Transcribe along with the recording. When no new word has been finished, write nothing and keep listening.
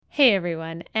Hey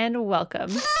everyone, and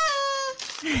welcome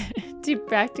to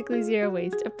Practically Zero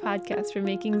Waste, a podcast for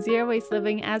making zero waste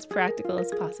living as practical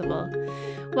as possible.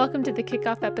 Welcome to the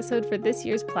kickoff episode for this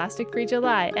year's Plastic Free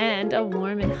July, and a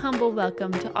warm and humble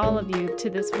welcome to all of you to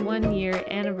this 1 year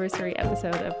anniversary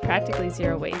episode of Practically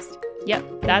Zero Waste.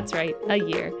 Yep, that's right, a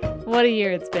year. What a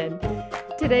year it's been.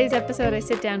 Today's episode, I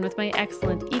sit down with my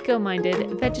excellent,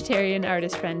 eco-minded, vegetarian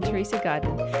artist friend, Teresa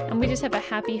Godden, and we just have a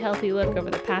happy, healthy look over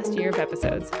the past year of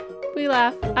episodes. We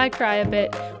laugh, I cry a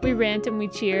bit, we rant and we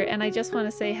cheer, and I just want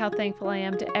to say how thankful I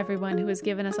am to everyone who has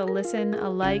given us a listen, a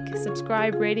like,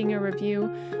 subscribe, rating, or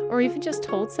review, or even just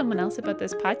told someone else about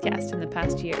this podcast in the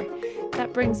past year.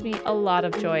 That brings me a lot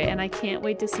of joy, and I can't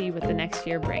wait to see what the next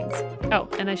year brings. Oh,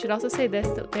 and I should also say this,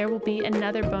 that there will be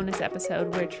another bonus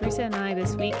episode where Teresa and I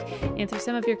this week answer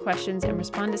some of your questions and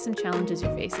respond to some challenges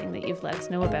you're facing that you've let us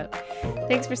know about.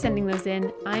 Thanks for sending those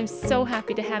in. I'm so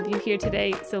happy to have you here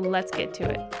today, so let's get to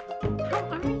it. How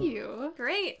are you?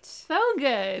 Great. So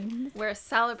good. We're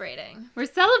celebrating. We're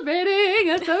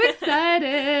celebrating. I'm so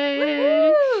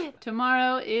excited.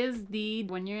 Tomorrow is the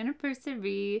 1 year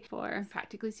anniversary for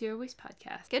Practically Zero Waste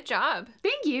podcast. Good job.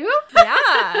 Thank you.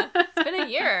 Yeah. It's been a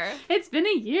year. It's been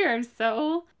a year. I'm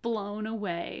so blown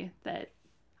away that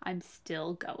I'm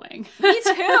still going. Me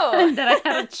too. And that I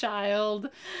had a child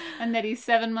and that he's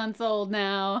 7 months old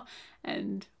now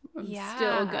and I'm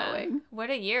still going.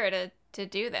 What a year to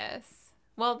do this.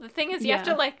 Well, the thing is, you have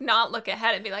to not look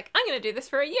ahead and be like, I'm going to do this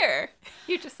for a year.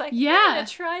 You're just like, I'm going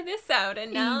to try this out.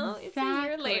 And now it's a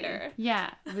year later.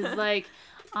 Yeah. It was like,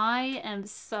 I am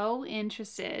so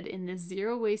interested in this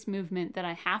zero waste movement that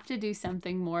I have to do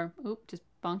something more. Oop, just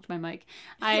bonked my mic.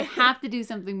 I have to do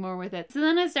something more with it. So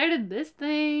then I started this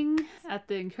thing at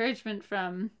the encouragement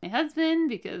from my husband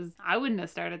because I wouldn't have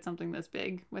started something this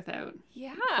big without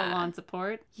full-on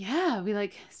support. Yeah,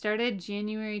 we started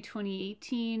January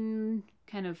 2018,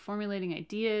 kind of formulating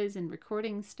ideas and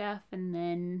recording stuff, and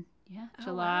then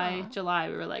July,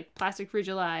 we were like, Plastic Free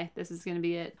July, this is going to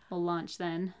be it. We'll launch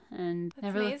then, and that's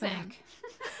never amazing.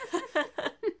 Look back.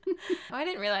 Oh, I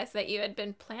didn't realize that you had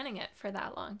been planning it for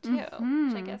that long, too.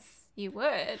 Which I guess you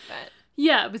would, but...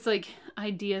 Yeah, it was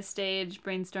idea stage,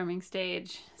 brainstorming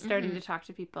stage, starting to talk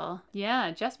to people.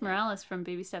 Yeah, Jess Morales from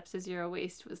Baby Steps to Zero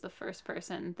Waste was the first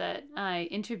person that I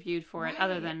interviewed for it,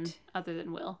 other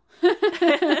than Will.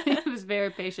 He was very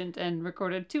patient and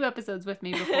recorded 2 episodes with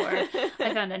me before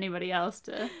I found anybody else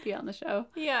to be on the show.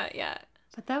 Yeah.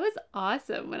 But that was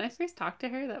awesome. When I first talked to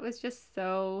her, that was just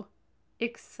so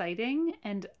exciting,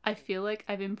 and I feel like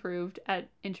I've improved at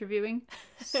interviewing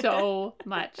so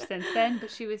much since then, but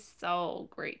she was so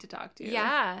great to talk to.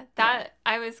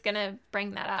 I was gonna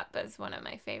bring that up as one of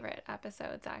my favorite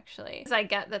episodes, actually, because I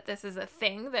get that this is a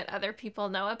thing that other people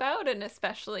know about, and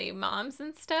especially moms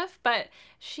and stuff, but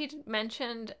she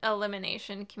mentioned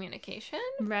elimination communication.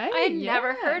 Right. I had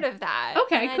never heard of that.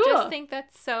 Okay, and cool. I just think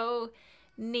that's so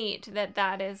neat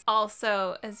that is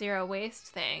also a zero waste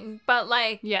thing, but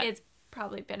it's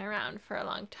probably been around for a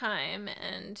long time,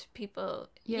 and people,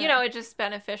 it's just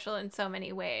beneficial in so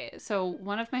many ways. So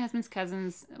one of my husband's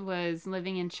cousins was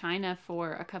living in China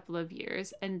for a couple of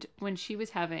years, and when she was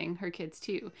having her kids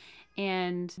too,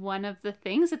 and one of the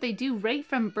things that they do right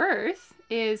from birth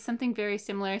is something very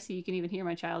similar, so you can even hear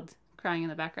my child crying in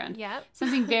the background. Yep.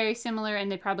 Something very similar,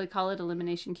 and they probably call it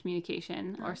elimination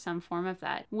communication or some form of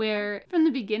that, where from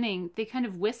the beginning they kind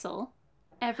of whistle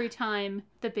every time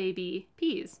the baby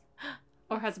pees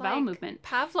or has a bowel movement.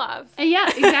 Pavlov. Yeah,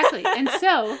 exactly. And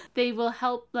so they will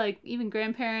help, even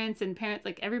grandparents and parents,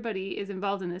 everybody is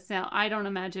involved in this. Now, I don't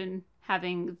imagine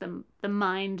having the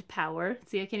mind power,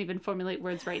 see, I can't even formulate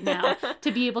words right now,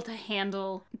 to be able to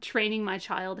handle training my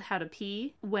child how to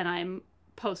pee when I'm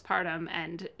postpartum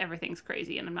and everything's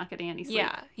crazy and I'm not getting any sleep.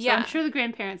 So I'm sure the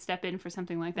grandparents step in for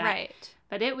something like that. Right.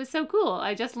 But it was so cool.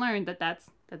 I just learned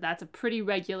that's a pretty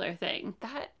regular thing.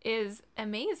 That is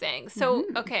amazing. So,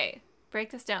 okay,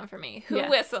 break this down for me. Who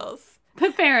whistles?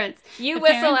 The parents. You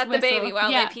whistle at the baby while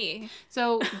they pee.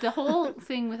 So the whole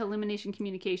thing with elimination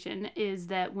communication is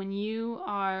that when you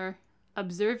are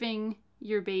observing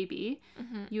your baby,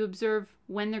 you observe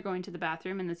when they're going to the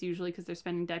bathroom, and that's usually because they're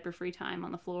spending diaper-free time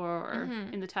on the floor or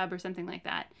in the tub or something like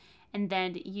that. And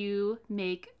then you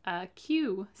make a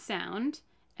cue sound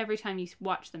every time you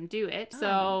watch them do it.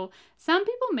 So some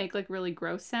people make really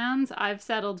gross sounds. I've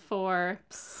settled for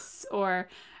pss or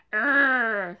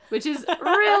which is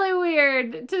really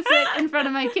weird to sit in front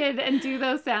of my kid and do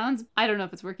those sounds. I don't know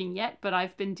if it's working yet, but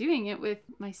I've been doing it with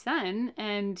my son,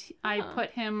 and I put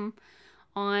him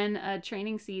on a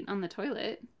training seat on the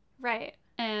toilet. Right.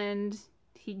 And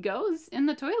he goes in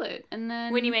the toilet, and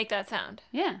then... When you make that sound.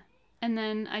 Yeah. And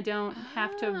then I don't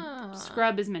have to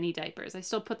scrub as many diapers. I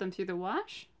still put them through the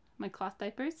wash, my cloth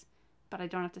diapers, but I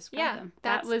don't have to scrub them.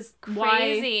 That was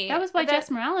crazy. That was why Jess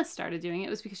Morales started doing it. It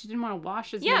was because she didn't want to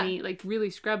wash as many, like really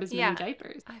scrub as many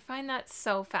diapers. I find that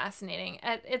so fascinating.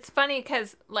 It's funny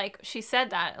because, like, she said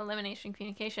that, elimination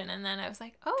communication, and then I was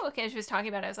like, oh, okay. She was talking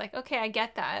about it. I was like, okay, I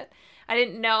get that. I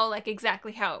didn't know, like,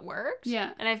 exactly how it worked.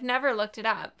 Yeah. And I've never looked it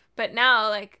up. But now,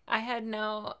 like, I had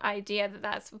no idea that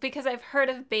that's because I've heard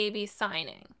of baby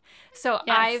signing. So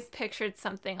I've pictured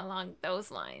something along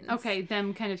those lines. Okay,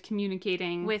 them kind of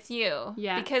communicating with you.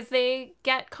 Yeah. Because they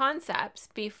get concepts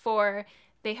before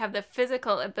they have the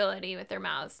physical ability with their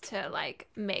mouths to, like,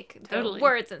 make the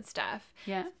words and stuff.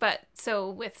 Yeah. But so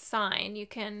with sign, you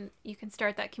can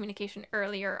start that communication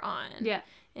earlier on. Yeah.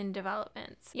 In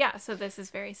developments. Yeah, so this is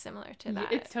very similar to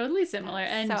that. It's totally similar.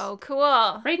 That's and so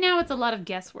cool. Right now it's a lot of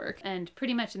guesswork, and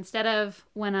pretty much instead of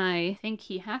when I think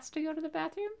he has to go to the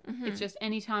bathroom, it's just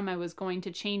anytime I was going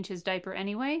to change his diaper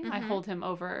anyway, I hold him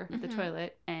over the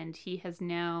toilet, and he has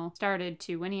now started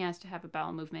to, when he has to have a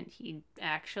bowel movement, he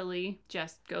actually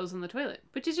just goes in the toilet,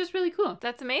 which is just really cool.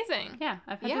 That's amazing. Yeah,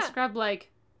 I've had to scrub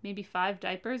like maybe 5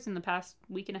 diapers in the past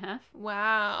week and a half.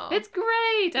 Wow. It's great.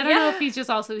 I don't know if he's just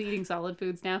also eating solid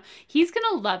foods now. He's going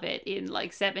to love it in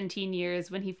like 17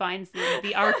 years when he finds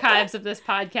the archives of this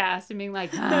podcast and being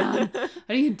like, Mom, what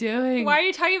are you doing? Why are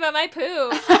you talking about my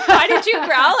poo? Why did you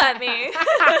growl at me?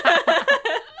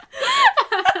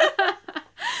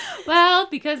 Well,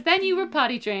 because then you were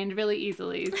potty trained really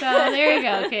easily. So there you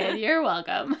go, kid. You're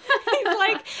welcome. He's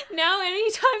like, now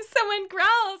anytime someone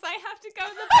growls, I have to go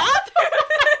to the bathroom.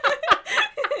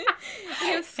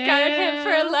 You've scarred him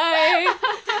for life.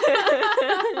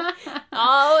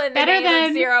 All in the name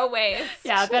of zero waste.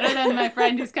 Yeah, better than my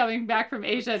friend who's coming back from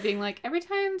Asia being like, every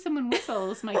time someone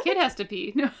whistles, my kid has to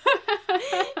pee. No.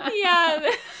 Yeah.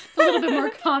 It's a little bit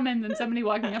more common than somebody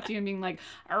walking up to you and being like,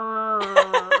 Arr.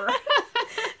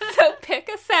 So pick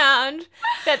a sound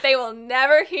that they will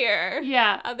never hear.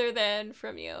 Yeah. Other than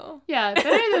from you. Yeah,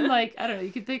 better than like, I don't know,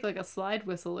 you could pick like a slide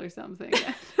whistle or something.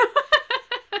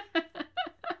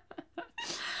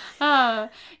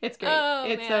 It's great.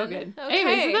 It's so good. Okay.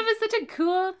 Anyway, so that was such a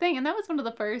cool thing. And that was one of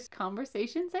the first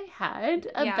conversations I had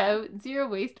about zero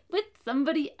waste with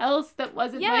somebody else that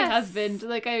wasn't my husband.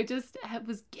 Like, I just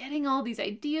was getting all these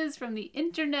ideas from the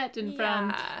internet and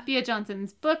from Bea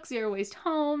Johnson's book, Zero Waste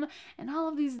Home. And all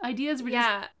of these ideas were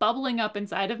just bubbling up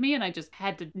inside of me. And I just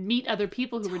had to meet other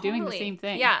people who were doing the same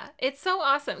thing. Yeah, it's so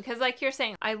awesome. Because like you're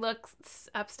saying, I look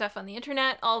up stuff on the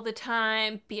internet all the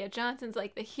time. Bea Johnson's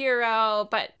like the hero.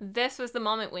 But this was the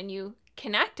moment when you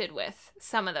connected with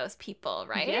some of those people,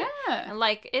 right? Yeah. And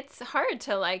like, it's hard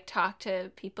to like talk to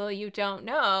people you don't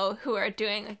know who are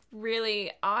doing like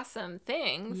really awesome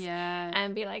things. Yeah.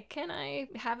 And be like, can I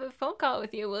have a phone call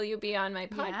with you? Will you be on my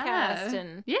podcast?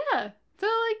 And so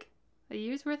like a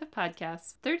year's worth of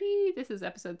podcasts. This is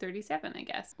episode 37, I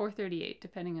guess, or 38,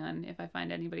 depending on if I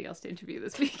find anybody else to interview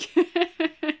this week.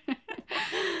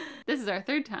 This is our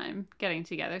third time getting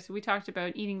together. So we talked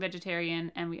about eating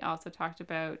vegetarian, and we also talked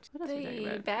about, what else did we talk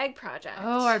about? The bag project.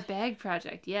 Oh, our bag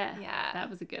project. Yeah. Yeah. That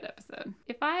was a good episode.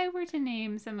 If I were to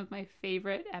name some of my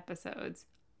favorite episodes,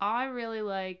 I really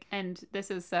like, and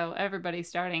this is so everybody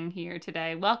starting here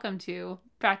today, welcome to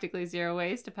Practically Zero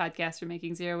Waste, a podcast for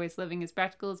making zero waste living as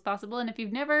practical as possible. And if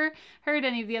you've never heard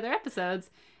any of the other episodes,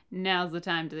 now's the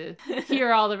time to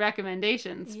hear all the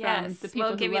recommendations from the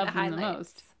people who love them the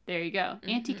most. There you go.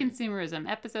 Anti-consumerism,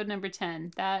 episode number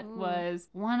 10. That was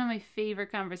one of my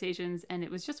favorite conversations, and it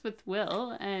was just with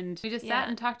Will, and we just sat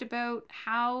and talked about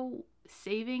how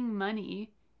saving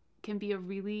money can be a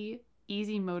really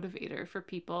easy motivator for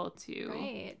people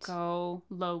to go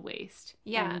low waste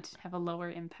and have a lower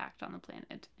impact on the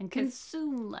planet and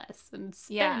consume less and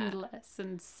spend less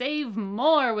and save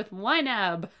more with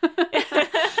YNAB.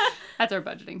 That's our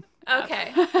budgeting.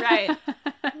 Okay, right.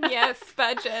 Yes,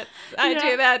 budgets. I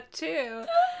do that too.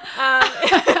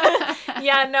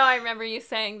 I remember you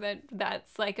saying that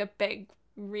that's like a big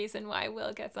reason why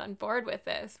Will gets on board with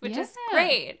this, which is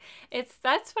great.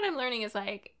 That's what I'm learning is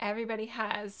like everybody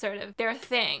has sort of their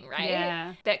thing, right?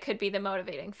 Yeah. That could be the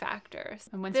motivating factors.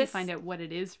 And once you find out what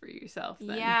it is for yourself,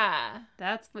 then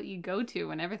that's what you go to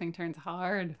when everything turns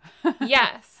hard.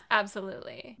 Yes,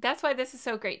 absolutely. That's why this is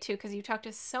so great too, because you talk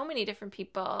to so many different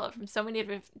people from so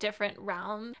many different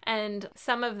realms, and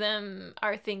some of them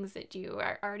are things that you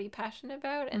are already passionate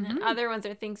about, and then other ones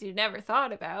are things you never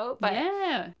thought about, but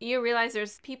you realize there's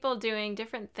there's people doing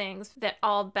different things that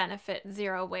all benefit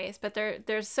zero waste, but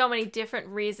there's so many different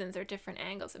reasons or different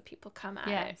angles that people come at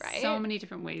it, right? So many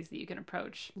different ways that you can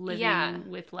approach living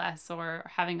with less or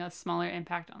having a smaller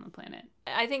impact on the planet.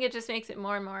 I think it just makes it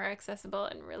more and more accessible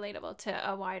and relatable to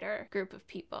a wider group of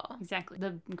people. Exactly.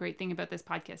 The great thing about this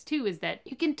podcast too is that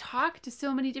you can talk to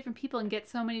so many different people and get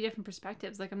so many different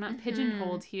perspectives. Like, I'm not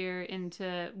pigeonholed here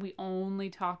into we only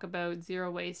talk about zero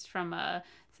waste from a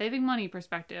saving money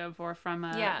perspective or from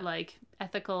a like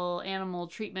ethical animal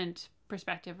treatment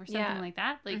perspective or something like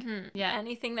that. Like,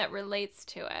 anything that relates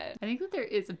to it. I think that there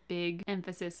is a big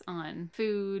emphasis on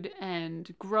food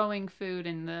and growing food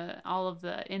and all of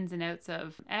the ins and outs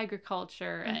of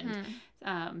agriculture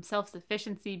and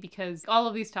self-sufficiency, because all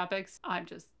of these topics, I'm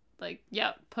just like,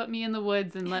 put me in the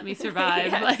woods and let me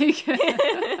survive. Like,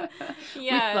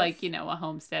 with like, a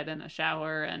homestead and a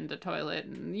shower and a toilet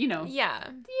and,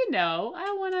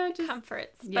 I want to just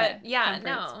comforts, but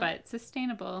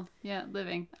sustainable,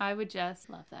 living. I would just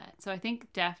love that. So I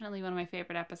think definitely one of my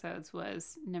favorite episodes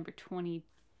was number 22.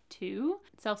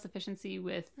 Self-sufficiency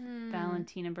with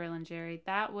Valentina Berlingeri.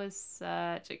 That was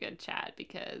such a good chat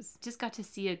because just got to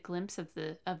see a glimpse of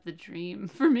the dream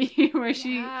for me, where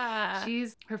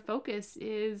her focus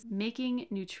is making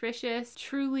nutritious,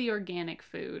 truly organic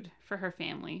food for her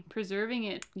family, preserving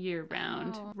it year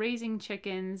round, raising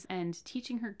chickens, and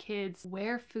teaching her kids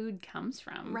where food comes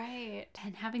from. Right.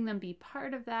 And having them be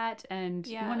part of that. And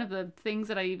one of the things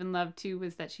that I even loved too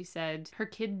was that she said her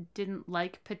kid didn't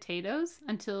like potatoes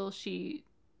until she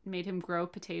made him grow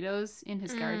potatoes in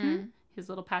his garden, his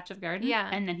little patch of garden. Yeah.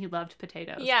 And then he loved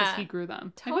potatoes because he grew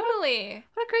them. Totally. Like,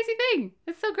 what a crazy thing.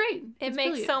 It's so great. It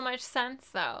makes brilliant. So much sense,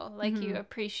 though. Like, you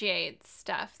appreciate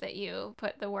stuff that you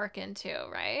put the work into,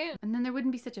 right? And then there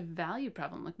wouldn't be such a value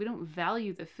problem. Like, we don't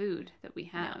value the food that we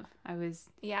have. No. I was...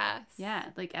 Yes. Yeah,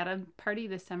 like at a party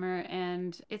this summer,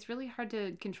 and it's really hard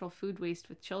to control food waste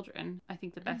with children. I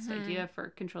think the best idea for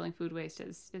controlling food waste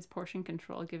is portion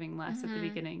control, giving less at the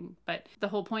beginning. But the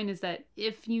whole point is that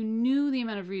if you knew the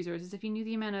amount of resources, if you knew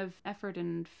the amount of effort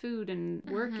and food and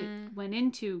work it went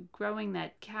into growing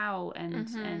that cow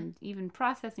and even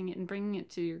processing it and bringing it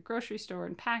to your grocery store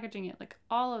and packaging it, like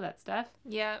all of that stuff.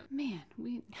 Yeah. Man,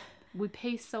 we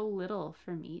pay so little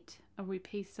for meat, or we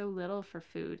pay so little for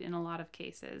food in a lot of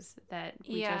cases that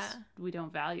we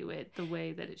don't value it the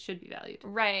way that it should be valued.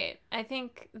 Right. I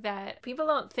think that people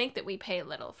don't think that we pay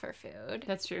little for food.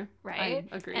 That's true. Right?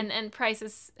 I agree. And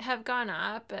prices have gone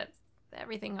up.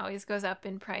 Everything always goes up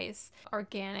in price.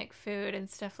 Organic food and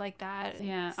stuff like that.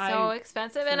 Yeah. So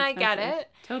expensive, and I get it.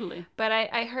 Totally. But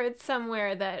I heard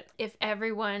somewhere that if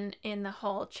everyone in the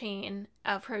whole chain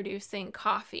of producing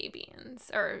coffee beans,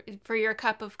 or for your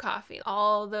cup of coffee,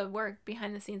 all the work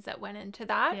behind the scenes that went into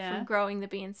that, from growing the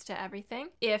beans to everything,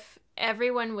 if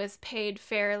everyone was paid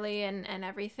fairly and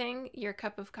everything, your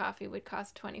cup of coffee would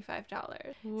cost $25.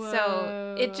 Whoa.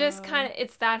 So it just kind of,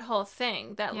 it's that whole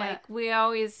thing that like we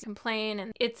always complain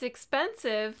and it's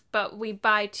expensive, but we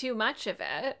buy too much of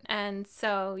it. And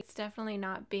so it's definitely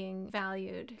not being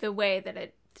valued the way that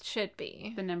it should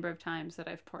be. The number of times that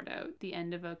I've poured out the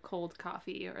end of a cold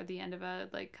coffee or the end of a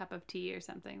cup of tea or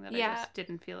something that I just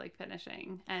didn't feel like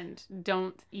finishing, and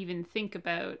don't even think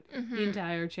about the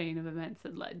entire chain of events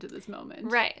that led to this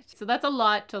moment. Right. So that's a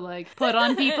lot to put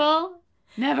on people.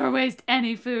 Never waste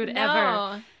any food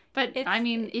ever. But I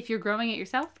mean, if you're growing it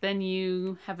yourself, then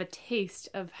you have a taste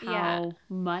of how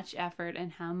much effort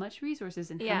and how much resources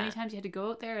and how many times you had to go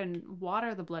out there and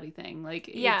water the bloody thing.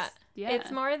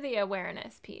 It's more the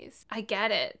awareness piece. I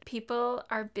get it. People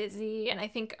are busy, and I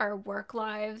think our work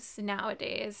lives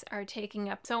nowadays are taking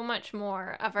up so much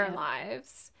more of our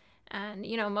lives. And,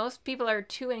 most people are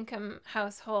two-income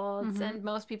households, and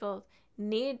most people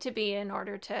need to be in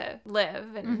order to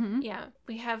live, and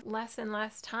we have less and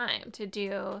less time to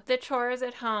do the chores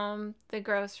at home, the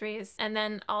groceries, and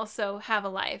then also have a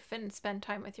life and spend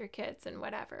time with your kids and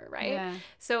whatever, right?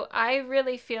 So I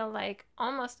really feel like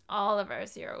almost all of our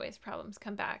zero waste problems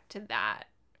come back to that.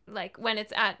 Like when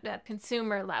it's at that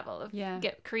consumer level of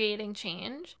creating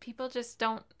change, people just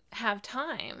don't have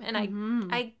time, and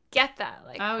I get that.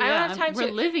 Like, I don't have time.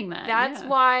 We're living that. That's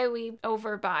why we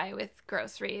overbuy with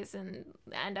groceries and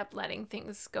end up letting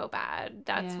things go bad.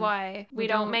 That's why we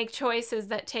don't make choices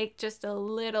that take just a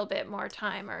little bit more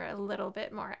time or a little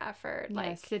bit more effort.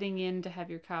 Like sitting in to have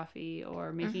your coffee,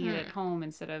 or making it at home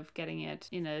instead of getting it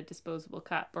in a disposable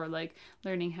cup, or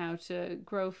learning how to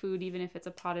grow food even if it's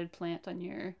a potted plant on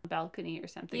your balcony or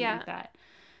something like that.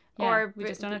 Or we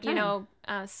just don't have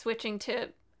time. Switching to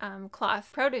cloth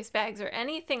produce bags or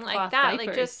anything like Cloth that. diapers.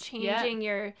 Like just changing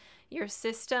your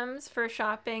systems for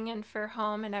shopping and for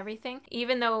home and everything.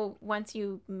 Even though once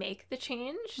you make the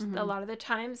change, a lot of the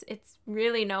times it's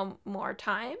really no more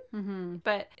time.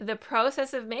 But the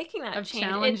process of making that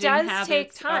change, it does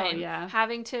take time.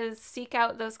 Having to seek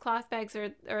out those cloth bags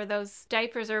or those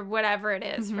diapers or whatever it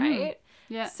is, right?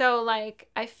 Yeah. So like,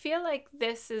 I feel like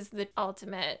this is the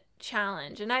ultimate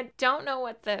challenge. And I don't know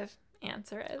what the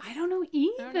answer is. I don't know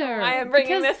either. I am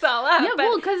bringing this all up. Yeah, but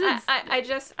well, because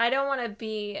it's... I don't want to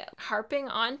be harping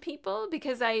on people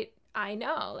because I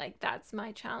know like that's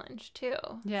my challenge too.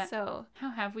 Yeah. So how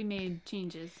have we made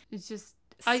changes? It's just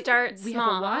start small. We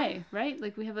have a why, right?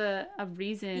 Like we have a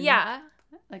reason. Yeah.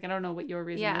 Like I don't know what your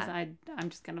reason is. I'm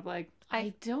just kind of like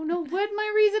I don't know what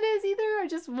my reason is either.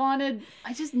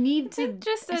 I just need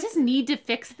to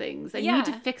fix things. I need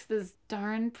to fix this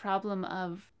darn problem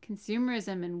of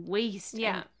consumerism and waste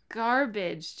and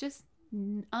garbage, just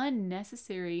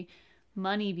unnecessary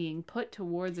money being put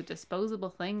towards a disposable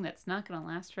thing that's not going to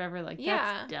last forever. Like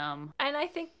that's dumb. And I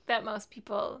think that most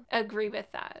people agree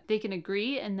with that. They can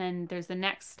agree, and then there's the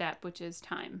next step, which is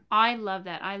time. I love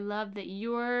that. I love that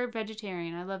you're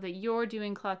vegetarian. I love that you're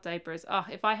doing cloth diapers. Oh,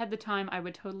 if I had the time, I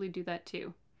would totally do that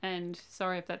too. And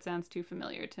sorry if that sounds too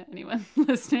familiar to anyone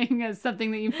listening as something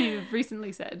that you may have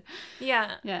recently said.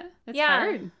 Yeah. Yeah. It's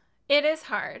hard. It is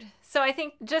hard. So I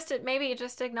think maybe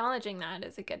just acknowledging that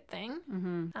is a good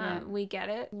thing. We get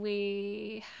it.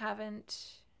 We haven't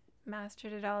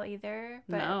mastered it all either.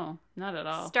 But no, not at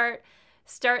all.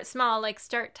 Start small, like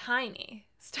start tiny.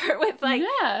 Start with like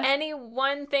any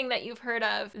one thing that you've heard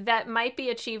of that might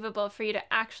be achievable for you to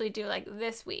actually do like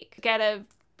this week. Get a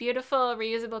beautiful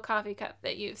reusable coffee cup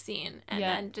that you've seen and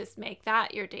then just make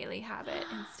that your daily habit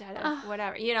instead of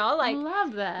whatever, like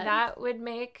love that would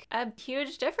make a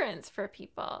huge difference for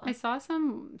people. I saw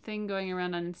something going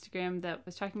around on Instagram that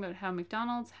was talking about how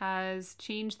McDonald's has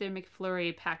changed their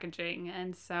McFlurry packaging,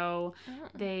 and so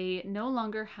they no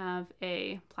longer have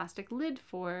a plastic lid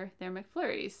for their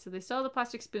McFlurries. So they still have the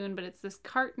plastic spoon, but it's this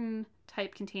carton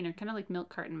type container, kind of like milk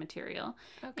carton material.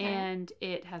 Okay. And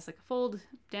it has like a fold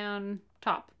down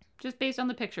top, just based on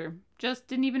the picture. Just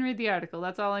didn't even read the article.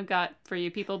 That's all I've got for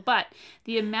you people. But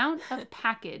the amount of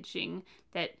packaging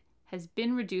that has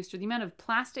been reduced, or the amount of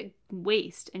plastic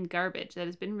waste and garbage that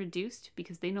has been reduced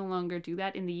because they no longer do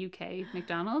that in the UK,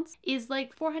 McDonald's, is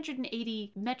like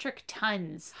 480 metric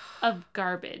tons of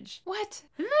garbage. What?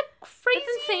 Isn't that crazy?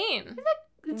 That's insane. Isn't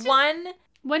that just...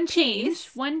 One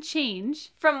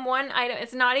change from one item.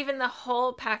 It's not even the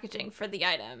whole packaging for the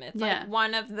item. It's like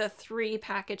one of the 3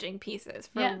 packaging pieces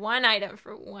for one item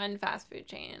for one fast food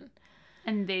chain.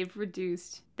 And they've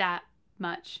reduced that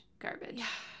much garbage. Yeah.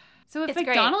 So if it's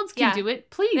McDonald's can do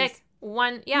it, please. Like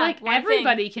one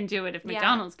everybody can do it if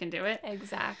McDonald's can do it.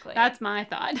 Exactly. That's my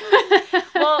thought.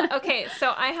 Well, okay,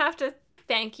 so I have to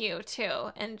thank you too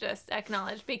and just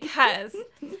acknowledge, because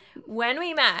when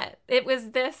we met, it was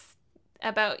this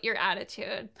about your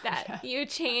attitude that you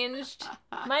changed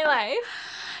my life.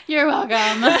 You're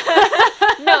welcome.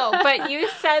 No, but you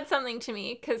said something to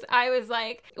me because I was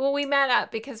like, well, we met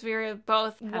up because we were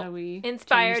both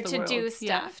inspired to do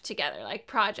stuff together, like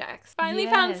projects. Finally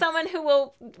found someone who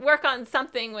will work on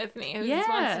something with me, who just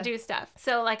wants to do stuff.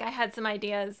 So like I had some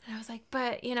ideas and I was like,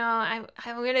 but I'm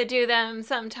going to do them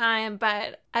sometime,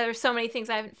 but there's so many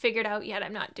things I haven't figured out yet.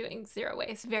 I'm not doing zero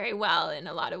waste very well in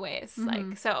a lot of ways. Mm-hmm.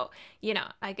 Like, so,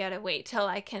 I got to wait till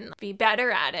I can be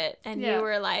better at it. And you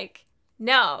were like,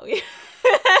 no.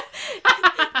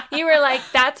 You were like,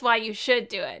 that's why you should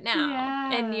do it now.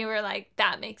 Yeah. And you were like,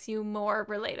 that makes you more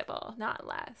relatable, not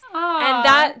less. Aww, and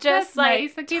that just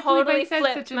like nice. totally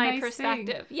flipped my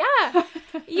perspective. Thing. Yeah,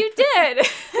 you did.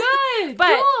 Good.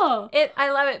 But cool. I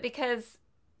love it because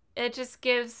it just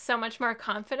gives so much more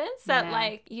confidence that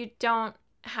like you don't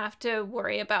have to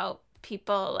worry about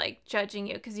people like judging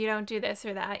you because you don't do this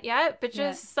or that yet, but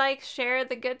just like share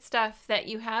the good stuff that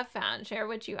you have found, share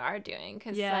what you are doing,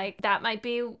 because like that might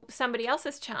be somebody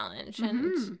else's challenge.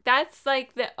 And that's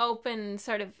like the open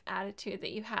sort of attitude that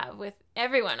you have with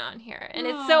everyone on here, and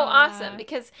it's so awesome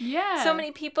because so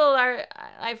many people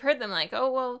I've heard them like,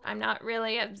 oh well, I'm not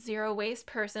really a zero waste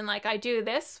person, like I do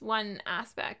this one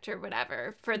aspect or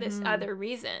whatever for this other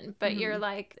reason, but you're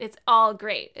like, it's all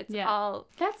great, it's all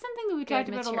that's something that we talked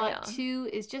about a lot too,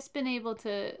 is just been able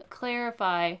to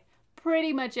clarify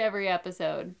pretty much every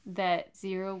episode that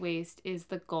zero waste is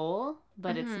the goal,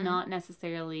 but it's not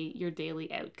necessarily your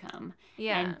daily outcome.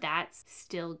 Yeah. And that's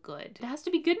still good. It has to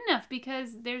be good enough,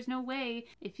 because there's no way,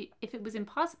 if it was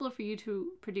impossible for you to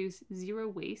produce zero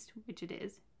waste, which it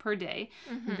is, per day,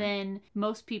 then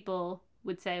most people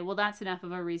would say, well, that's enough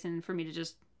of a reason for me to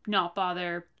just not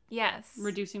bother Yes.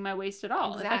 reducing my waste at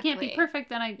all. Exactly. If I can't be perfect,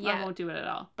 then I won't do it at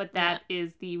all. But that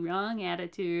is the wrong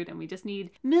attitude, and we just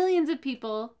need millions of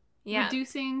people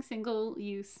reducing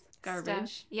single-use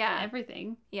garbage.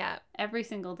 Everything. Yeah. Every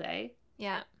single day.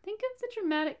 Yeah. Think of the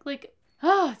dramatic, like,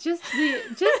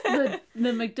 the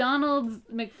McDonald's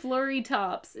McFlurry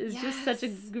tops is just such a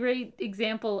great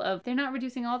example of, they're not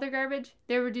reducing all their garbage,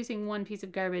 they're reducing one piece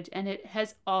of garbage, and it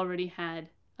has already had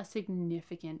a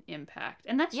significant impact.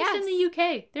 And that's just in the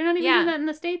UK. They're not even doing that in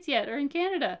the States yet, or in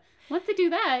Canada. Once they do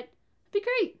that, it'd be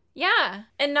great. Yeah.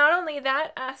 And not only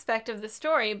that aspect of the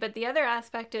story, but the other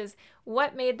aspect is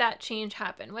what made that change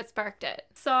happen? What sparked it?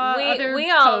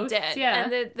 We all did. Yeah.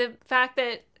 And the fact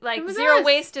that zero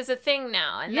waste is a thing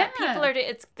now, and that people are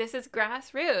this is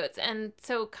grassroots, and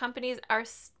so companies are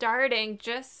starting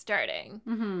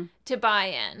to buy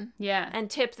in. Yeah. And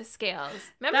tip the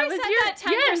scales. Remember I said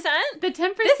that 10%? The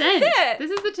 10%. This is it.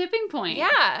 This is the tipping point.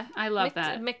 Yeah. I love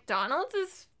that. McDonald's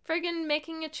is friggin'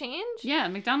 making a change. Yeah,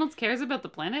 McDonald's cares about the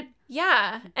planet.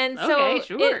 Yeah, and so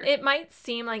it might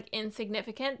seem like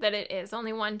insignificant that it is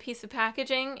only one piece of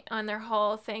packaging on their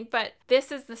whole thing, but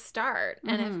this is the start.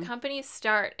 And if companies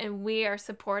start and we are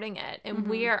supporting it, and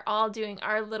we are all doing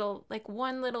our little, like,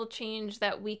 one little change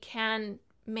that we can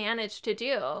manage to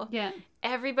do,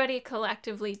 everybody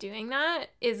collectively doing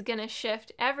that is gonna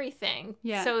shift everything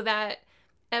so that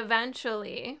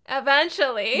eventually,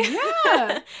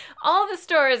 all the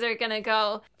stores are gonna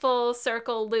go full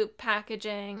circle loop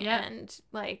packaging and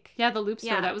like the loop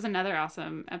store. That was another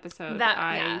awesome episode.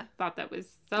 I thought that was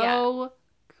so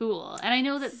cool, and I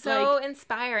know that so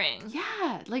inspiring.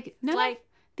 Yeah, like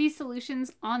these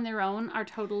solutions on their own are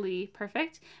totally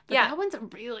perfect, but that one's a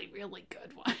really, really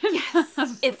good one.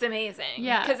 Yes, it's amazing.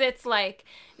 Yeah, because it's like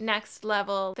next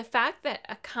level. The fact that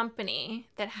a company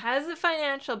that has a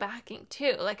financial backing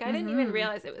too, like I didn't even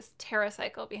realize it was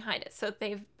TerraCycle behind it. So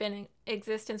they've been in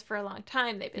existence for a long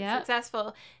time. They've been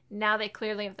successful. Now they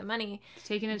clearly have the money.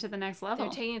 Taking it to the next level.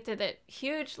 They're taking it to the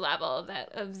huge level that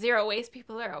of zero waste.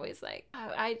 People are always like,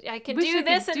 I can do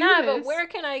this and that, but where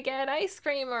can I get ice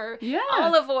cream or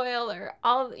olive oil or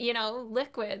all,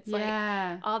 liquids,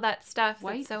 like all that stuff.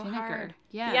 White that's so vinegar. hard.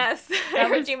 Yeah. Yes. I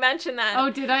heard you mention that. Oh,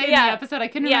 did I in the episode? I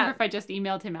couldn't remember if I just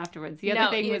emailed him afterwards. The other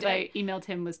thing was I emailed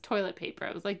him was toilet paper.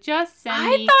 I was like, just send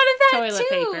me toilet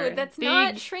paper. That's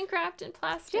not shrink wrapped in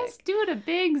plastic. Just do it a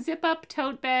big zip up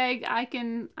tote bag. I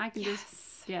can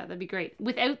just that'd be great.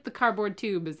 Without the cardboard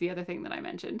tube is the other thing that I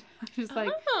mentioned. Just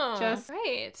like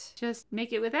just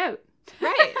make it without.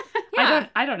 Right. Yeah.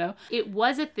 I don't know. It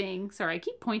was a thing. Sorry, I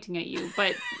keep pointing at you,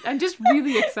 but I'm just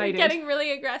really excited. Getting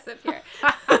really aggressive here.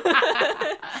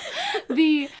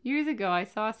 Years ago, I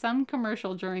saw some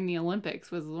commercial during the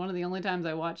Olympics. Was one of the only times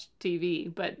I watched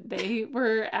TV, but they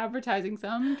were advertising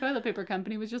some toilet paper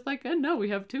company was just like, and no, we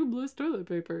have tubeless toilet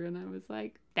paper. And I was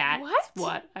like, that's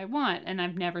what I want. And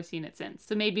I've never seen it since.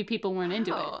 So maybe people weren't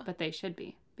into it, but they should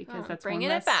be. Because that's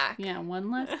bringing it back. Yeah, one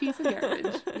less piece of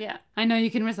garbage. Yeah. I know you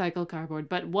can recycle cardboard,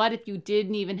 but what if you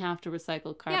didn't even have to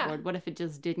recycle cardboard? Yeah. What if it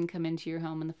just didn't come into your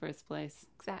home in the first place?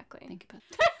 Exactly. Think about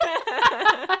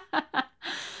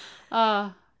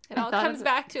that. It all comes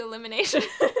back to elimination.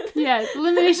 Yeah, it's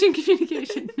elimination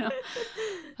communication. No.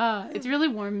 It's really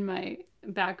warm in my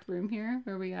back room here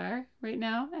where we are right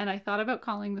now, and I thought about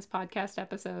calling this podcast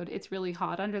episode "It's Really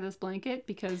Hot Under This Blanket,"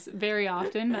 because very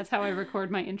often that's how I record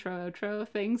my intro outro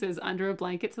things, is under a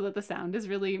blanket so that the sound is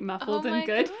really muffled and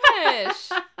good. Gosh.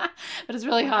 But it's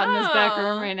really hot in this back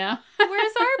room right now.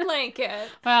 Where's our blanket?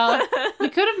 Well, we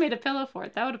could have made a pillow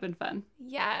fort. That would have been fun.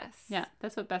 Yes. Yeah,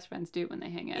 that's what best friends do when they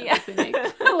hang out. They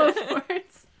make pillow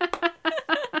forts.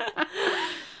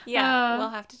 Yeah, we'll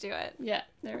have to do it. Yeah,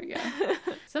 there we go.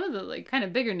 Some of the kind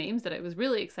of bigger names that I was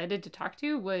really excited to talk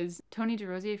to was Tony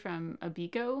DeRosier from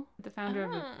Abico, the founder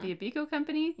of the Abico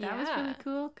company. That was really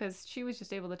cool because she was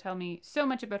just able to tell me so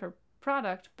much about her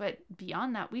product, but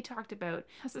beyond that, we talked about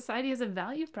how society has a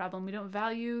value problem. We don't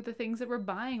value the things that we're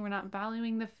buying. We're not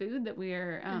valuing the food that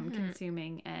we're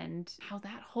consuming, and how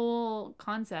that whole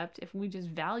concept, if we just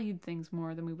valued things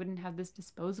more, then we wouldn't have this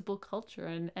disposable culture.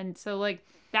 And so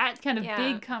that kind of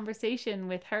big conversation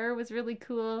with her was really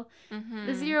cool.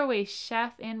 The Zero Waste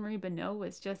chef, Anne-Marie Bonneau,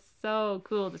 was just so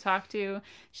cool to talk to.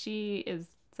 She is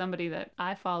somebody that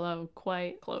I follow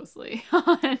quite closely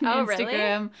on Instagram. Really?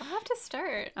 I'll have to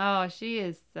start. Oh, she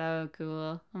is so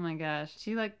cool. Oh my gosh.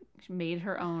 She made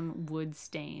her own wood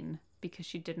stain because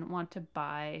she didn't want to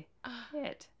buy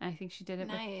it. And I think she did it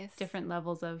with different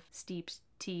levels of steeped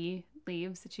tea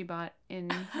leaves that she bought in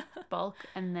bulk.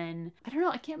 And then, I don't know,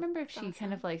 I can't remember if she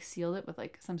kind of sealed it with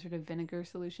some sort of vinegar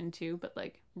solution too, but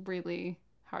really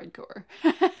hardcore.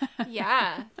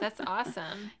 Yeah, that's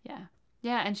awesome. Yeah.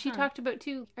 Yeah, and she talked about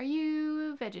too, are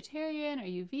you vegetarian? Are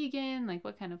you vegan? Like,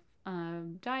 what kind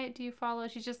of diet do you follow?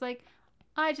 She's just like,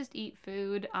 I just eat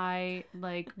food. I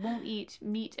won't eat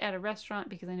meat at a restaurant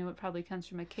because I know it probably comes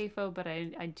from a CAFO, but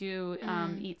I do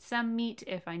eat some meat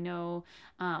if I know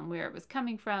where it was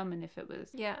coming from and if it was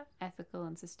ethical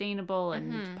and sustainable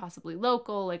and possibly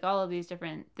local, like all of these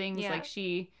different things. Yeah. Like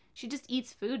she just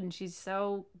eats food, and she's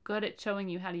so good at showing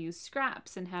you how to use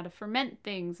scraps and how to ferment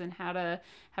things and how to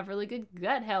have really good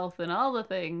gut health and all the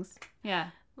things.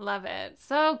 Yeah. Love it.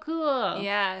 So cool.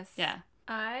 Yes. Yeah.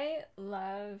 I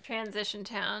love Transition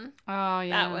Town. Oh,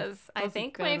 yeah. That was, I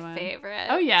think, my favorite.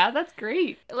 Oh, yeah. That's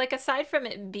great. Like, aside from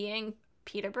it being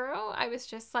Peterborough, I was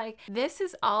just like, this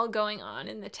is all going on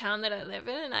in the town that I live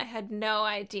in, and I had no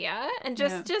idea. And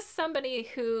just somebody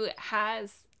who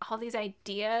has all these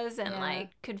ideas and like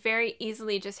could very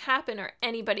easily just happen, or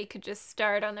anybody could just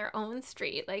start on their own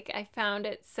street. Like, I found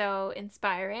it so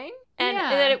inspiring. And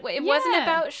that it wasn't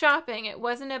about shopping. It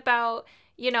wasn't about,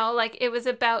 you know, like, it was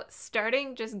about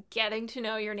just getting to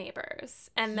know your neighbors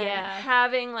and then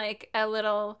having like a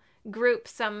little group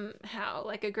somehow,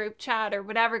 like a group chat or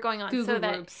whatever going on. Google so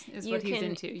that groups is what he's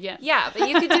into. Yeah. Yeah, but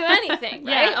you could do anything,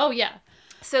 right? Yeah. Oh, yeah.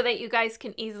 So that you guys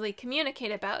can easily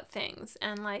communicate about things.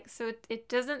 And like, so it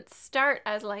doesn't start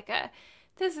as like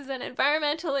this is an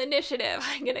environmental initiative.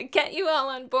 I'm going to get you all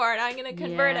on board. I'm going to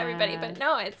convert everybody. But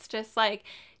no, it's just like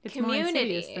it's community. More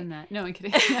insidious than that. No, I'm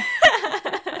kidding.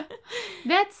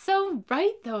 That's so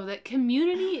right, though, that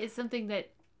community is something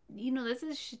that, you know,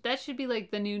 that should be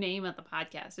like the new name of the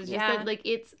podcast. It's just that, like,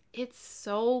 it's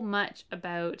so much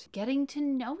about getting to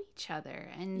know each other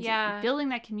and building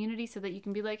that community so that you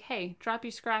can be like, hey, drop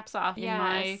your scraps off in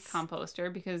my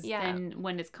composter, because then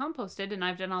when it's composted and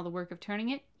I've done all the work of turning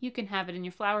it, you can have it in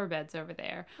your flower beds over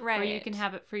there. Right. Or you can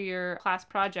have it for your class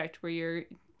project where you're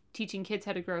teaching kids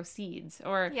how to grow seeds,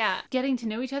 or getting to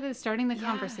know each other, starting the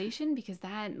conversation, because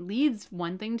that leads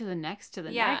one thing to the next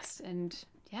and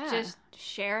just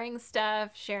sharing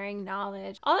stuff, sharing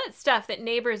knowledge, all that stuff that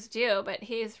neighbors do. But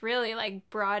he's really like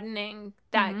broadening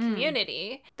that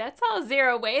community. That's all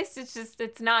zero waste. It's just,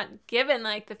 it's not given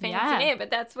like the fancy name, but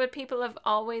that's what people have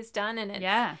always done.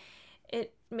 And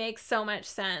it makes so much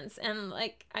sense. And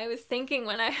like, I was thinking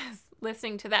when I was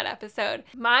listening to that episode,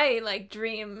 my like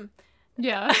dream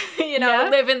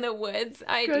live in the woods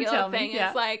ideal thing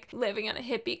is like living on a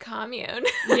hippie commune.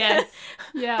 Yes.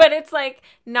 Yeah. But it's like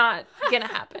not gonna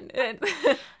happen.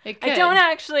 I don't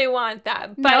actually want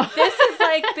that. But this is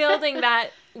like building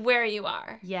that where you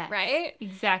are. Yeah. Right?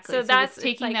 Exactly. So that's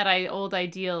taking that old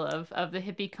ideal of the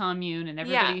hippie commune and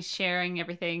everybody's sharing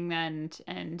everything,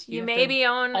 and you maybe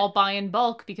own all buy in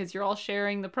bulk because you're all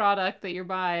sharing the product that you're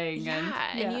buying.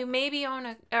 And you maybe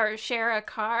own or share a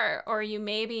car, or you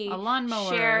maybe a lawnmower.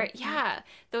 Share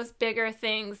those bigger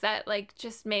things that like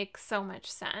just make so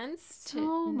much sense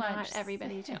to not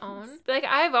everybody to own. Like,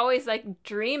 I've always like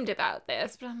dreamed about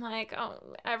this, but I'm like, oh,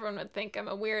 everyone would think I'm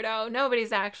a weirdo.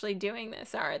 Nobody's actually doing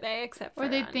this, are they? Except for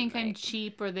they'd think I'm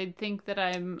cheap, or they'd think that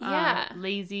I'm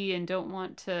lazy and don't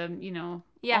want to,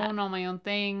 own all my own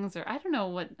things, or I don't know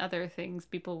what other things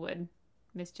people would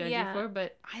misjudge you for,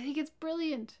 but I think it's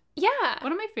brilliant. Yeah.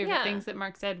 One of my favorite things that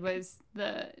Mark said was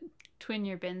the twin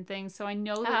your bin thing. So I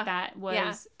know that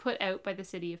was put out by the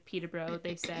city of Peterborough.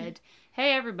 They said,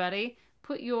 hey, everybody,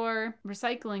 put your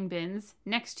recycling bins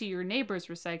next to your neighbor's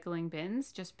recycling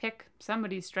bins. Just pick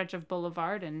somebody's stretch of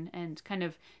boulevard and kind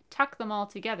of tuck them all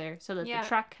together so that the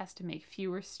truck has to make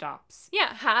fewer stops.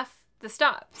 Yeah, half the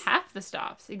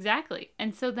stops, exactly.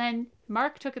 And so then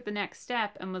Mark took it the next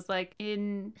step and was like,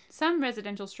 in some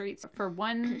residential streets, for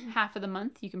one half of the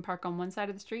month you can park on one side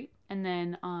of the street, and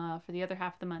then for the other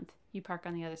half of the month you park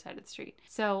on the other side of the street.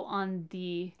 So on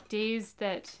the days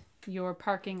that you're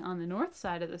parking on the north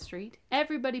side of the street,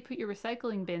 everybody put your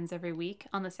recycling bins every week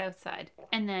on the south side,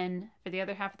 and then for the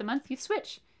other half of the month you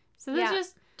switch. So this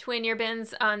just twin your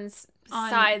bins on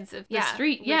sides of the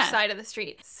street. Which side of the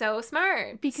street? So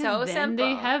smart. Because so then simple.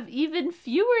 They have even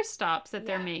fewer stops that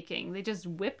they're making. They just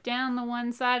whip down the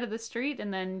one side of the street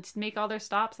and then make all their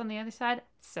stops on the other side.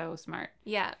 So smart.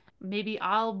 Yeah. Maybe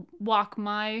I'll walk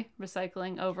my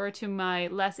recycling over to my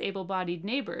less able-bodied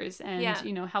neighbors and,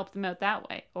 help them out that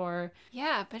way. Or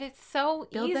but it's so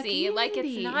easy. Like,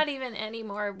 it's not even any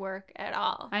more work at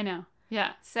all. I know.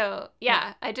 Yeah. So,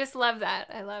 I just love that.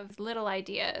 I love little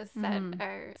ideas that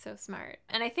are so smart.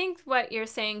 And I think what you're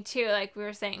saying, too, like we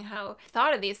were saying how I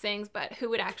thought of these things, but who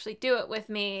would actually do it with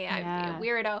me? I'd be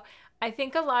a weirdo. I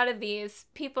think a lot of these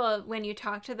people, when you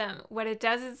talk to them, what it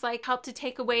does is like help to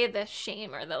take away the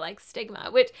shame or the like stigma,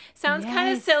 which sounds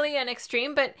kind of silly and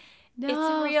extreme, but it's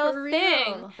a real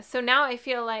thing. So now I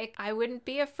feel like I wouldn't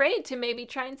be afraid to maybe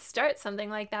try and start something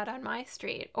like that on my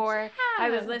street. Or I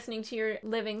was listening to your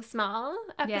Living Small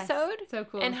episode. Yes, so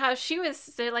cool. And how she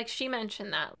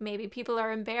mentioned that maybe people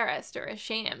are embarrassed or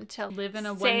ashamed to live in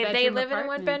a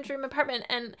one-bedroom apartment.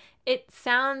 And it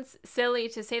sounds silly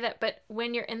to say that, but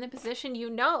when you're in the position,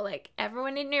 like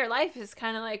everyone in your life is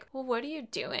kind of like, well, what are you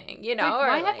doing? Like,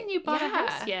 why haven't you bought a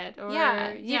house yet? Or,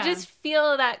 you just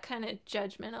feel that kind of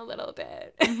judgment a little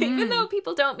bit, even though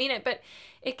people don't mean it, but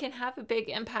it can have a big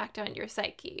impact on your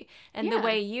psyche and the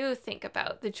way you think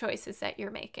about the choices that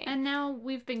you're making. And now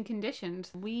we've been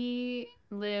conditioned. We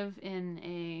live in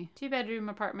a 2-bedroom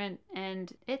apartment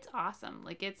and it's awesome.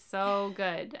 Like, it's so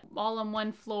good. All on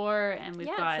one floor, and we've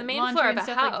got it's the main laundry floor of and a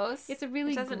stuff. house. Like, it's a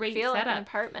really doesn't great feel setup. Like an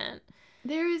apartment.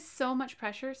 There is so much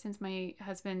pressure since my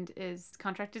husband's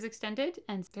contract is extended,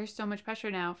 and there's so much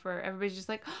pressure now for everybody's just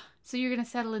like, oh, so you're going to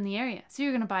settle in the area. So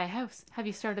you're going to buy a house. Have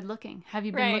you started looking? Have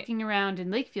you been looking around in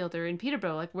Lakefield or in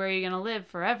Peterborough? Like, where are you going to live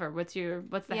forever? What's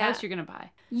the house you're going to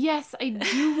buy? Yes, I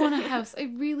do want a house.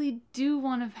 I really do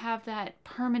want to have that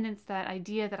permanence, that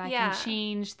idea that I can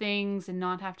change things and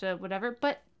not have to whatever.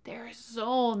 But there are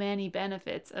so many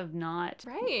benefits of not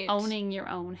owning your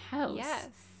own house. Yes.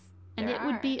 And it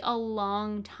would be a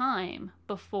long time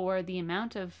before the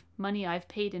amount of money I've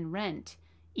paid in rent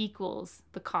equals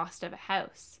the cost of a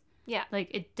house. Yeah. Like,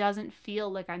 it doesn't feel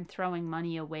like I'm throwing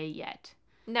money away yet.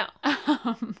 No.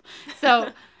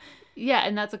 So, yeah,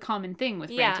 and that's a common thing with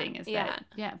renting is that,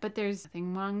 but there's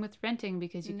nothing wrong with renting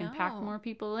because you can pack more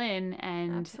people in,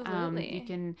 and you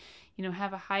can,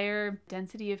 have a higher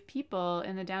density of people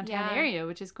in the downtown area,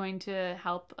 which is going to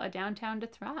help a downtown to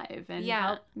thrive and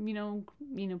help,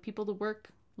 people to work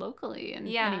locally. And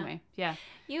anyway,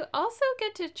 you also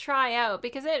get to try out,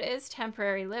 because it is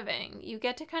temporary living, you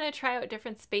get to kind of try out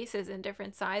different spaces and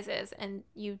different sizes, and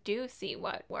you do see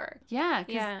what works.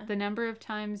 Because the number of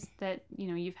times that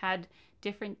you've had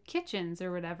different kitchens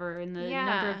or whatever, and the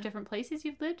number of different places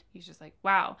you've lived, you're just like,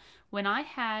 wow, when I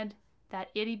had that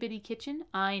itty bitty kitchen,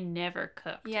 I never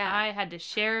cooked. I had to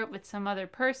share it with some other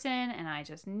person, and I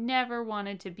just never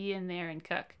wanted to be in there and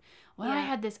cook. When I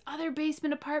had this other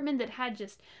basement apartment that had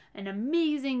just an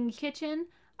amazing kitchen,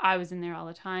 I was in there all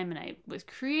the time, and I was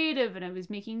creative, and I was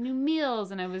making new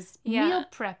meals, and I was meal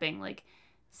prepping. Like,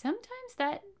 sometimes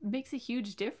that makes a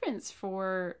huge difference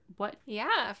for what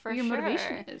your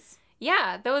motivation is.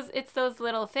 Yeah, it's those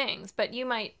little things, but you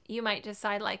might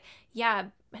decide like,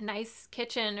 a nice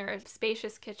kitchen or a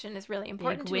spacious kitchen is really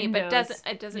important to me, but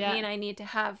it doesn't mean I need to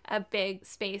have a big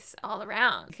space all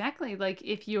around. Exactly. Like,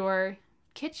 if your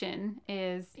kitchen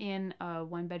is in a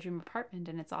 1-bedroom apartment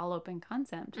and it's all open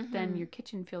concept, then your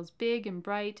kitchen feels big and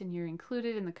bright, and you're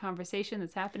included in the conversation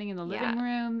that's happening in the living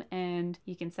room, and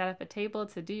you can set up a table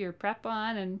to do your prep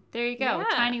on, and there you go.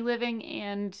 Tiny living,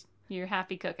 and you're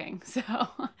happy cooking. So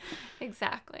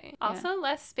exactly. Also,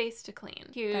 less space to clean.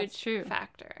 Huge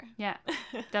factor. Yeah.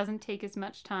 Doesn't take as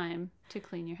much time to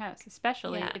clean your house,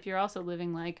 especially if you're also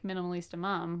living like Minimalista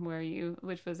Mom,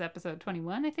 which was episode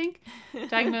 21, I think.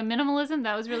 Talking about minimalism,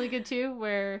 that was really good too,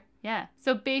 where,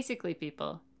 So basically,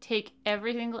 people, take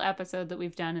every single episode that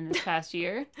we've done in this past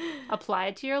year, apply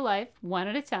it to your life one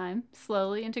at a time,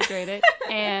 slowly integrate it,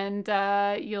 and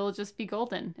you'll just be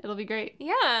golden. It'll be great.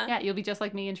 Yeah, you'll be just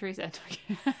like me and Teresa.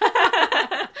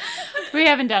 We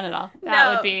haven't done it all.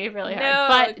 That would be really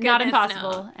hard, but not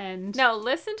impossible. No. And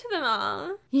listen to them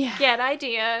all. Get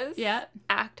ideas.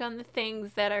 Act on the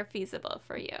things that are feasible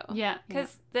for you.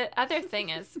 Because the other thing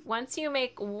is, once you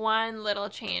make one little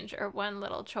change or one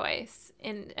little choice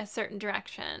in a certain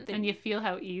direction, and you feel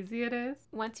how easy it is.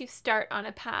 Once you start on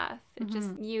a path, it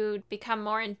just, you become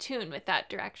more in tune with that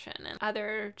direction, and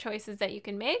other choices that you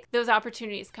can make, those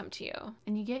opportunities come to you.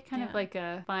 And you get kind of like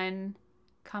a fun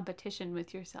competition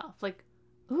with yourself. Like,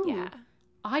 ooh,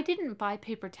 I didn't buy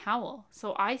paper towel,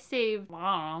 so I saved,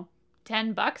 I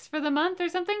don't know, $10 for the month or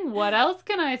something. What else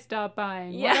can I stop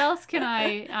buying? What else can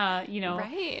I,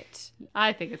 Right.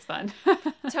 I think it's fun.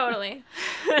 Totally.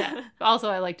 Also,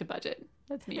 I like to budget.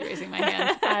 That's me raising my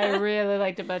hand. I really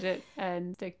like to budget